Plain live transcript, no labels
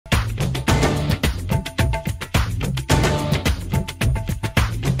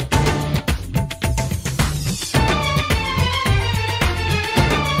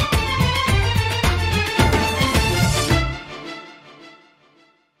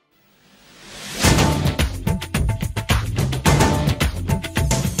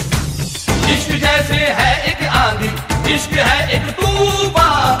इश्क है एक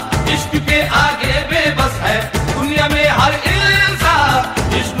तूफान, इश्क के आगे बेबस है दुनिया में हर इंसान।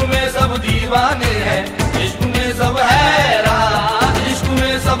 इश्क में सब दीवाने हैं, इश्क में सब हैरान, इश्क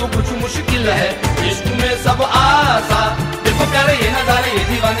में सब कुछ मुश्किल है, इश्क में सब आसान। देखो प्यारे ये नजारे, ये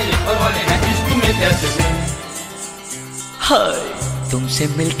दीवाने, ये परवाने हैं इश्क में कैसे। हाय तुमसे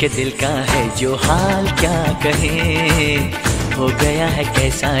मिलके दिल का है जो हाल क्या कहे, हो गया है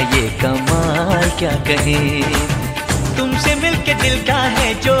कैसा ये कमाल क्या कहे। तुमसे मिलके दिल का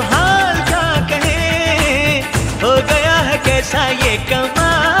है जो हाल क्या कहे, हो गया है कैसा ये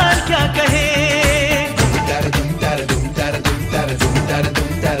कमाल क्या कहे।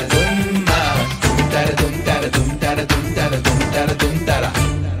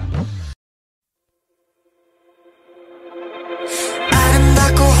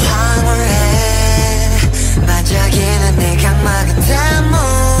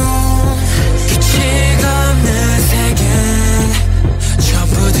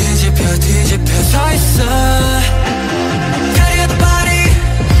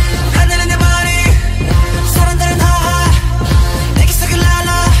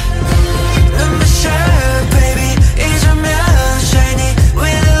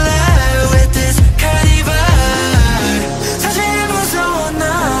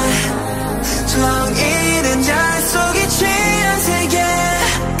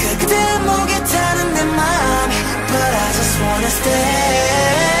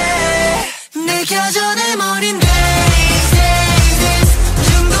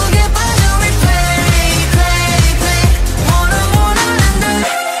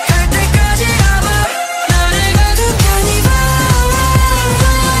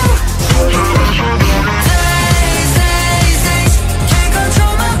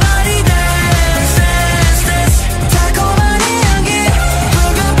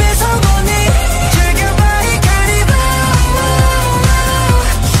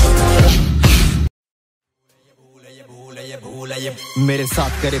 मेरे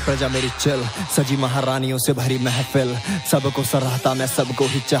साथ करे प्रजा मेरी चल, सजी महारानियों से भरी महफिल, सबको सराहता मैं सबको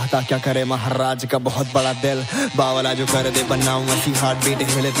ही चाहता, क्या करे महाराज का बहुत बड़ा दिल। बावला जो कर दे बनाऊं ऐसी हार्ट बीट,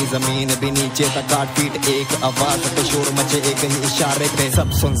 हिलती जमीन भी नीचे तक 8 फीट, एक आवाज पे शोर मचे एक ही इशारे पे,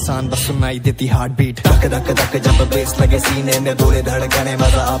 सब सुनसान बस सुनाई देती हार्ट बीट। धक धक धक जब बेस लगे सीने में, बोले धड़कने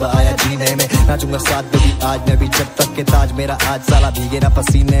मजा अब आया जीने में, नाचूंगा साथ में भी आज मैं भी जब तक के ताज मेरा आज साला भीगे ना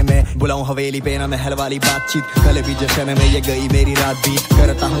पसीने में। बुलाऊं हवेली पे ना महल वाली बातचीत, कल भी जश्न में ये गई मेरी रात बीत,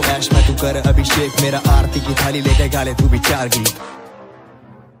 करता हूँ ऐश मैं तू कर अभिषेक, मेरा आरती की थाली लेके गाले तू भी 4 गीत।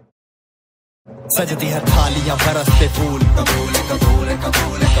 सजती है थालियां बरसते फूल, कबूल कबूल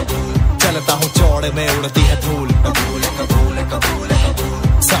कबूल कबूल, चलता हूँ चौड़ में उड़ती है धूल, कबूल कबूल कबूल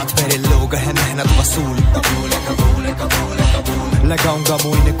कबूल, साथ मेरे लोग हैं मेहनत वसूल, कबूल कबूल कबूल कबूल, लगाऊंगा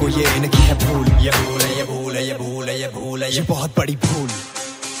मुँह इनको ये इनकी है भूल, ये भूल है ये भूल है ये भूल है ये भूल है ये बहुत बड़ी भूल।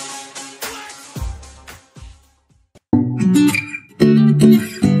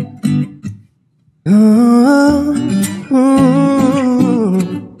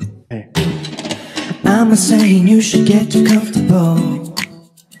 I'm not saying you should get too comfortable,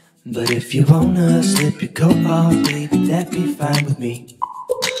 but if you wanna slip your coat off, baby, that'd be fine with me.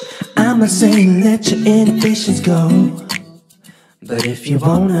 I'm not saying let your inhibitions go, but if you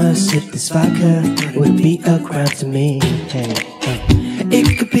wanna sip this vodka, it would be a crime to me. Hey,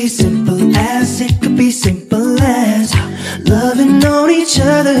 it could be simple as, it could be simple as loving on each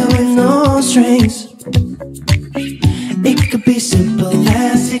other with no strings. It could be simple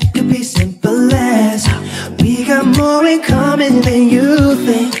as, it could be simple as we got more in common than you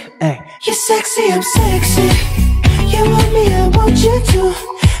think. Hey. You're sexy, I'm sexy. You want me, I want you too.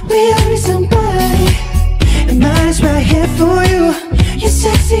 We are somebody, and mine is right here for you. You're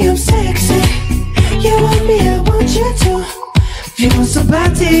sexy, I'm sexy. You want me, I want you too. If you want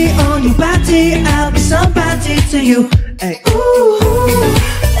somebody on your body, I'll be somebody to you. Hey. Ooh, ooh, ooh.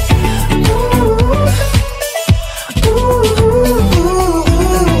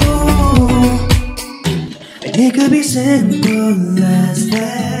 And it could be simple as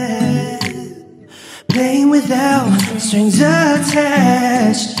that, playing without strings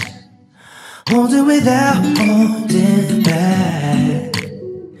attached, holding without holding back.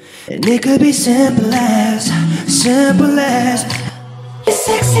 And it could be simple as you're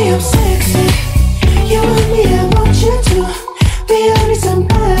sexy, I'm sexy. You want me, I want you too. We all need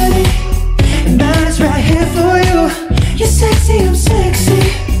somebody, and mine is right here for you. You're sexy, I'm sexy.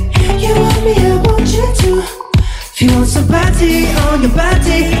 You want me, I want you too. If you want somebody on your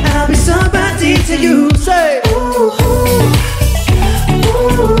body, I'll be somebody to you. Say, ooh, ooh,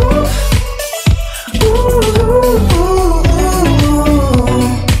 ooh, ooh, ooh, ooh,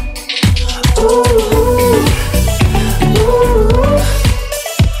 ooh.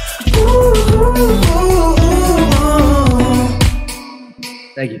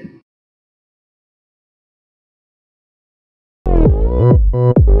 Thank you.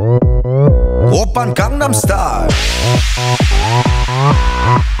 오빤 강남스타일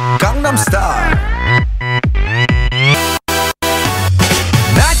강남스타일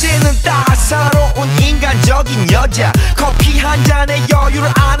낮에는 따사로운 인간적인 여자 커피 한 잔에 여유를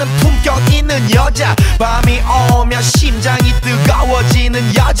아는 품격 있는 여자 밤이 오면 심장이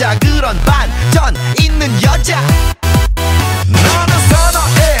뜨거워지는 여자 그런 반전 있는 여자 너는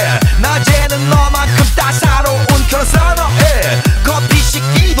선어해 낮에는 너만큼 따사로운 그런 선어해 커피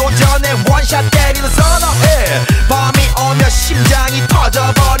식기도 전에 원샷 때리는 선어해 밤이 오면 심장이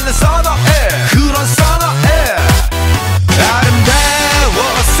터져버리는 선어해 그런 선어해 아름다워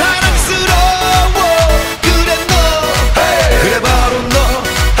사랑스러워 그래 너 hey. 그래 바로 너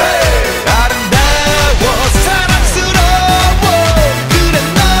hey. 아름다워 사랑스러워 그래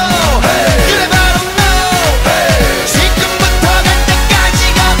너 hey. 그래 바로 너 hey. 지금부터 갈 때까지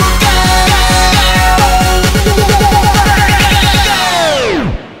가볼까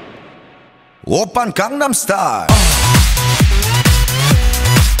오빤 강남스타일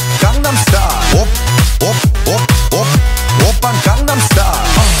강남스타일 오빤 강남스타일